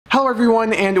Hello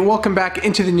everyone and welcome back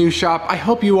into the new shop. I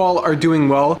hope you all are doing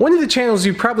well. One of the channels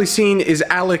you've probably seen is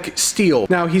STEELE.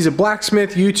 Now he's a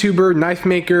blacksmith, YouTuber, knife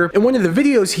maker, and one of the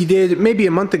videos he did maybe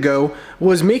a month ago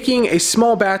was making a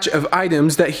small batch of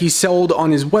items that he sold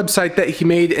on his website that he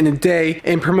made in a day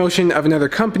in promotion of another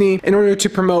company in order to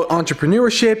promote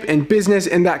entrepreneurship and business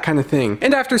and that kind of thing.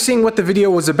 And after seeing what the video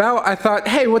was about, I thought,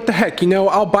 hey, what the heck, you know,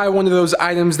 I'll buy one of those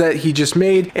items that he just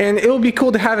made and it'll be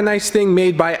cool to have a nice thing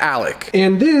made by Alec.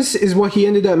 And this is what he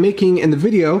ended up making in the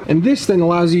video, and this then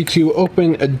allows you to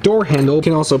open a door handle. You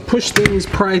can also push things,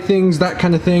 pry things, that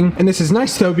kind of thing. And this is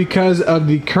nice though because of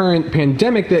the current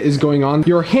pandemic that is going on.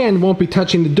 Your hand won't be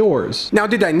touching the doors. Now,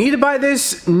 did I need to buy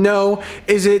this? No.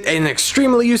 Is it an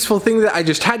extremely useful thing that I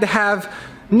just had to have?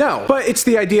 No, but it's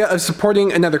the idea of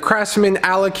supporting another craftsman.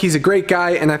 Alec, he's a great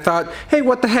guy, and I thought, hey,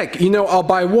 what the heck, you know, I'll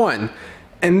buy one.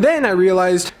 And then I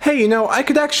realized, hey, you know, I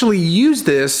could actually use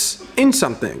this in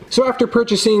something. So after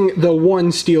purchasing the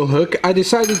one steel hook, I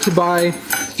decided to buy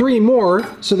 3 more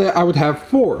so that I would have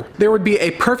 4. There would be a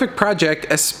perfect project,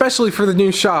 especially for the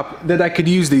new shop, that I could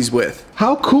use these with.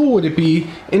 How cool would it be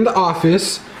in the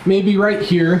office, maybe right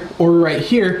here or right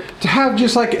here, to have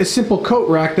just like a simple coat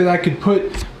rack that I could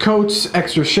put coats,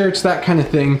 extra shirts, that kind of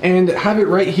thing, and have it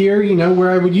right here, you know,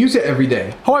 where I would use it every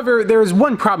day. However, there is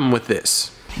one problem with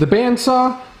this. The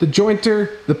bandsaw, the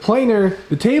jointer, the planer,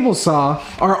 the table saw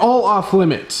are all off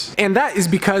limits. And that is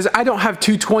because I don't have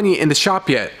 220 in the shop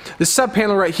yet. The sub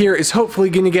panel right here is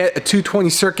hopefully going to get a 220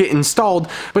 circuit installed,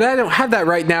 but I don't have that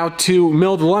right now to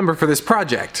mill the lumber for this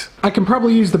project. I can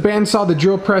probably use the bandsaw, the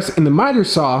drill press, and the miter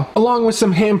saw, along with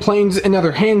some hand planes and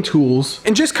other hand tools,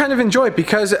 and just kind of enjoy it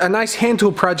because a nice hand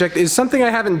tool project is something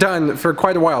I haven't done for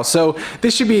quite a while, so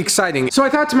this should be exciting. So I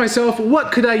thought to myself,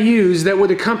 what could I use that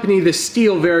would accompany the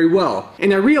steel very well?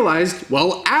 And I realized,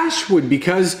 well, ash would,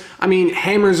 because, I mean,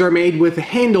 hammers are made with a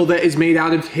handle that is made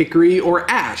out of hickory or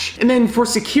ash. And then for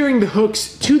securing the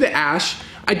hooks to the ash,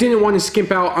 I didn't want to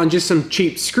skimp out on just some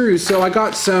cheap screws, so I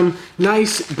got some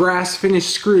nice brass finished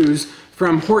screws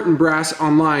from Horton Brass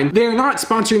online. They are not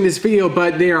sponsoring this video,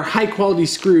 but they are high quality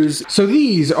screws. So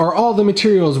these are all the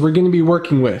materials we're going to be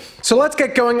working with. So let's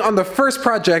get going on the first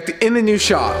project in the new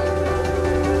shop.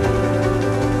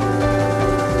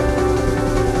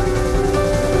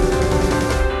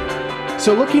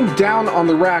 So looking down on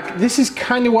the rack, this is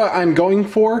kind of what I'm going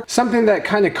for. Something that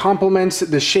kind of complements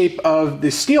the shape of the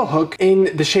steel hook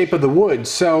in the shape of the wood.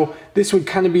 So this would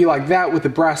kind of be like that with the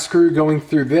brass screw going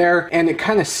through there, and it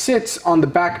kind of sits on the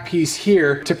back piece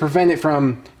here to prevent it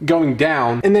from going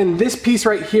down. And then this piece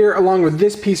right here along with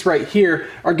this piece right here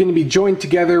are going to be joined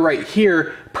together right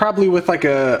here, probably with like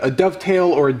a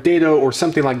dovetail or a dado or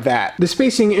something like that. The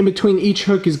spacing in between each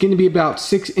hook is going to be about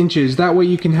 6 inches. That way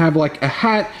you can have like a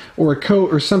hat or a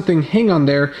coat or something hang on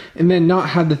there and then not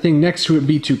have the thing next to it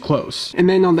be too close. And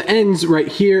then on the ends right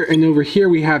here and over here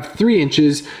we have 3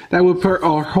 inches. That would put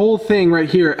our whole thing right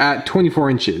here at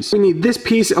 24 inches. We need this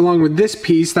piece along with this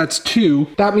piece, that's 2.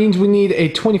 That means we need a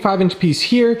 25-inch piece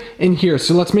here and here.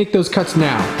 So let's make those cuts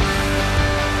now.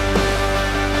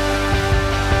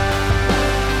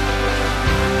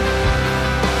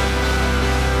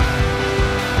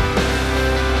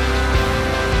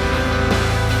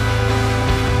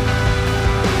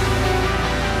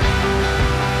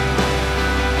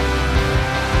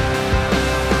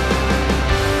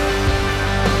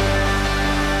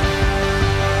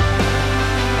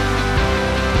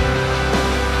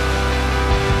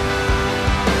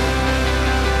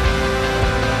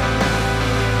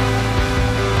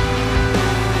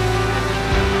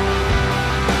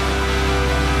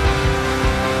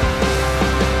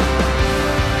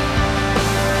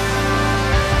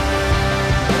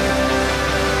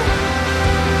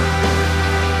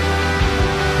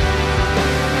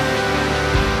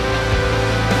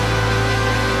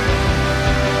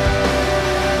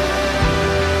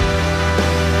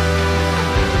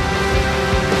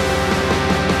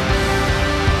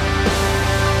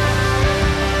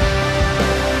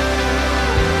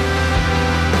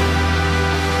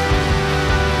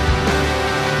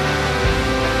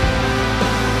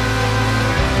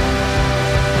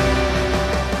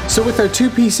 So with our 2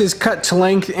 pieces cut to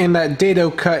length and that dado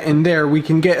cut in there, we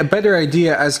can get a better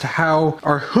idea as to how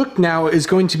our hook now is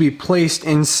going to be placed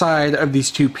inside of these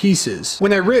 2 pieces.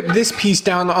 When I ripped this piece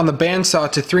down on the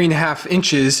bandsaw to 3.5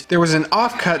 inches, there was an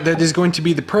offcut that is going to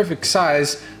be the perfect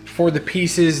size for the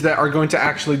pieces that are going to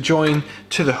actually join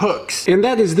to the hooks. And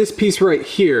that is this piece right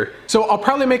here. So I'll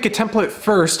probably make a template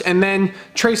first and then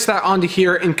trace that onto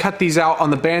here and cut these out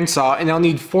on the bandsaw, and I'll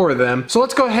need 4 of them. So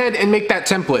let's go ahead and make that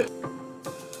template.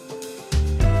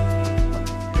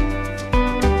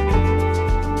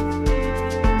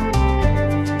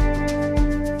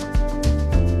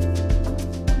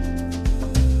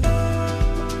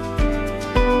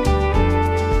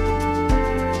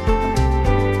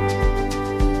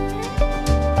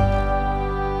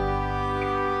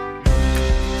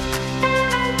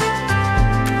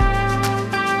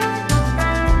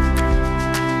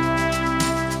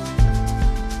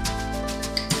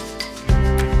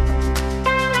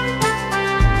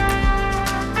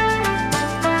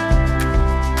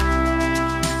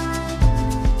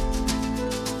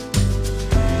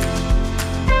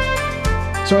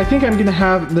 So I think I'm gonna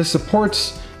have the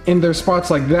supports in their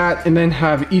spots like that, and then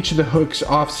have each of the hooks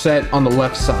offset on the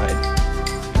left side.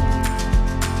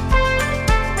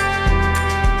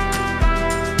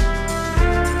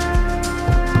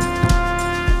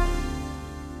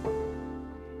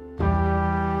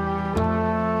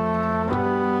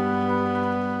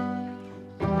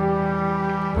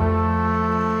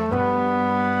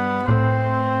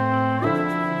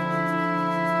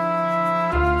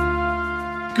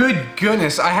 Good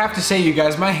goodness, I have to say, you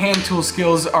guys, my hand tool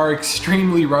skills are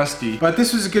extremely rusty. But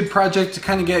this was a good project to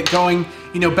kind of get going,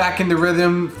 you know, back in the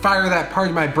rhythm, fire that part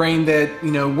of my brain that, you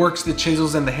know, works the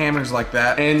chisels and the hammers like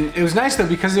that. And it was nice though,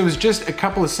 because it was just a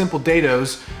couple of simple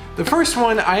dados. The first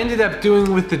one I ended up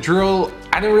doing with the drill.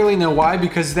 I didn't really know why,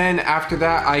 because then after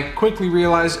that I quickly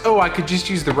realized, oh, I could just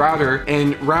use the router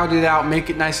and route it out, make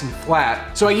it nice and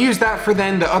flat. So I used that for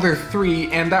then the other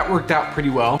three, and that worked out pretty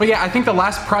well. But yeah, I think the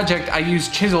last project I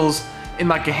used chisels in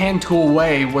like a hand tool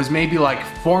way was maybe like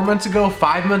 4 months ago,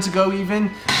 5 months ago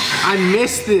even. I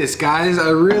miss this, guys, I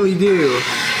really do.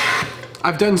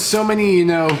 I've done so many, you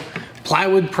know,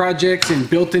 plywood projects and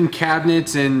built-in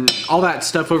cabinets and all that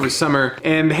stuff over summer,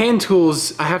 and the hand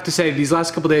tools, I have to say, these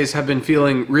last couple days have been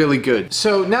feeling really good.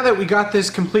 So now that we got this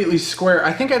completely square,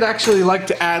 I think I'd actually like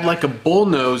to add like a bull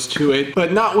nose to it,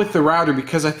 but not with the router,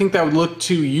 because I think that would look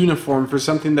too uniform for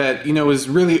something that, you know, is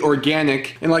really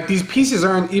organic. And like, these pieces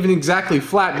aren't even exactly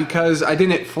flat because I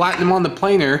didn't flatten them on the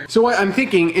planer. So what I'm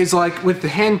thinking is, like with the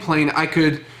hand plane, I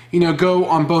could, you know, go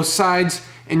on both sides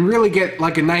and really get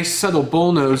like a nice subtle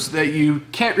bull nose that you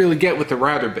can't really get with the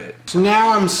router bit. So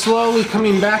now I'm slowly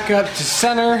coming back up to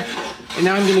center, and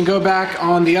now I'm gonna go back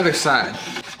on the other side.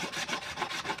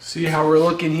 See how we're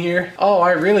looking here? Oh,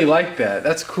 I really like that.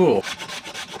 That's cool.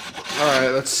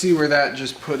 Alright, let's see where that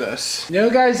just put us. You know,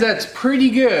 guys, that's pretty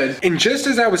good. And just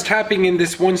as I was tapping in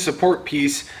this one support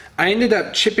piece, I ended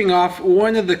up chipping off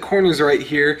one of the corners right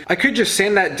here. I could just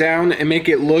sand that down and make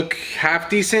it look half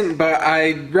decent, but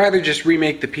I'd rather just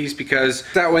remake the piece because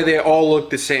that way they all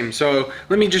look the same. So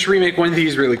let me just remake one of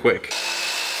these really quick.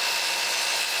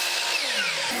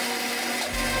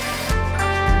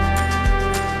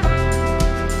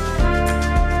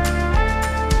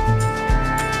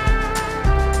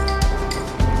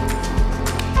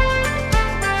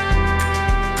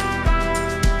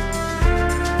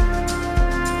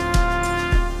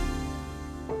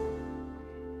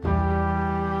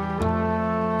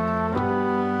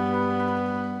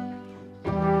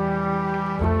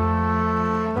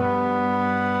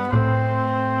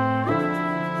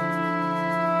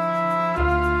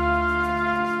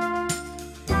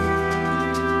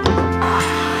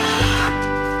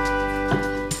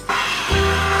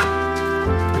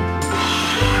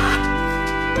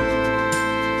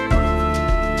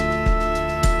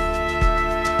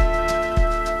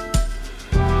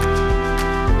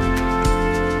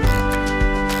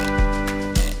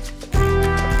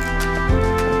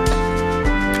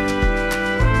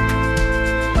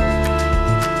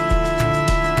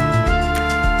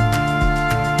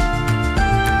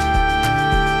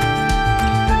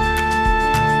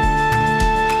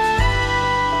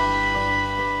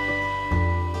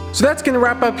 So that's gonna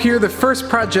wrap up here the first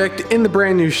project in the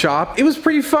brand new shop. It was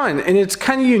pretty fun, and it's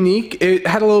kind of unique. It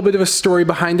had a little bit of a story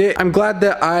behind it. I'm glad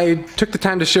that I took the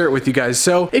time to share it with you guys.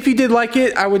 So if you did like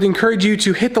it, I would encourage you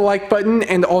to hit the like button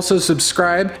and also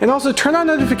subscribe, and also turn on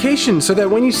notifications so that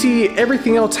when you see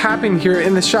everything else happen here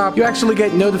in the shop, you actually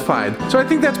get notified. So I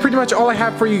think that's pretty much all I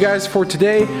have for you guys for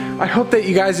today. I hope that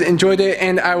you guys enjoyed it,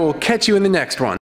 and I will catch you in the next one.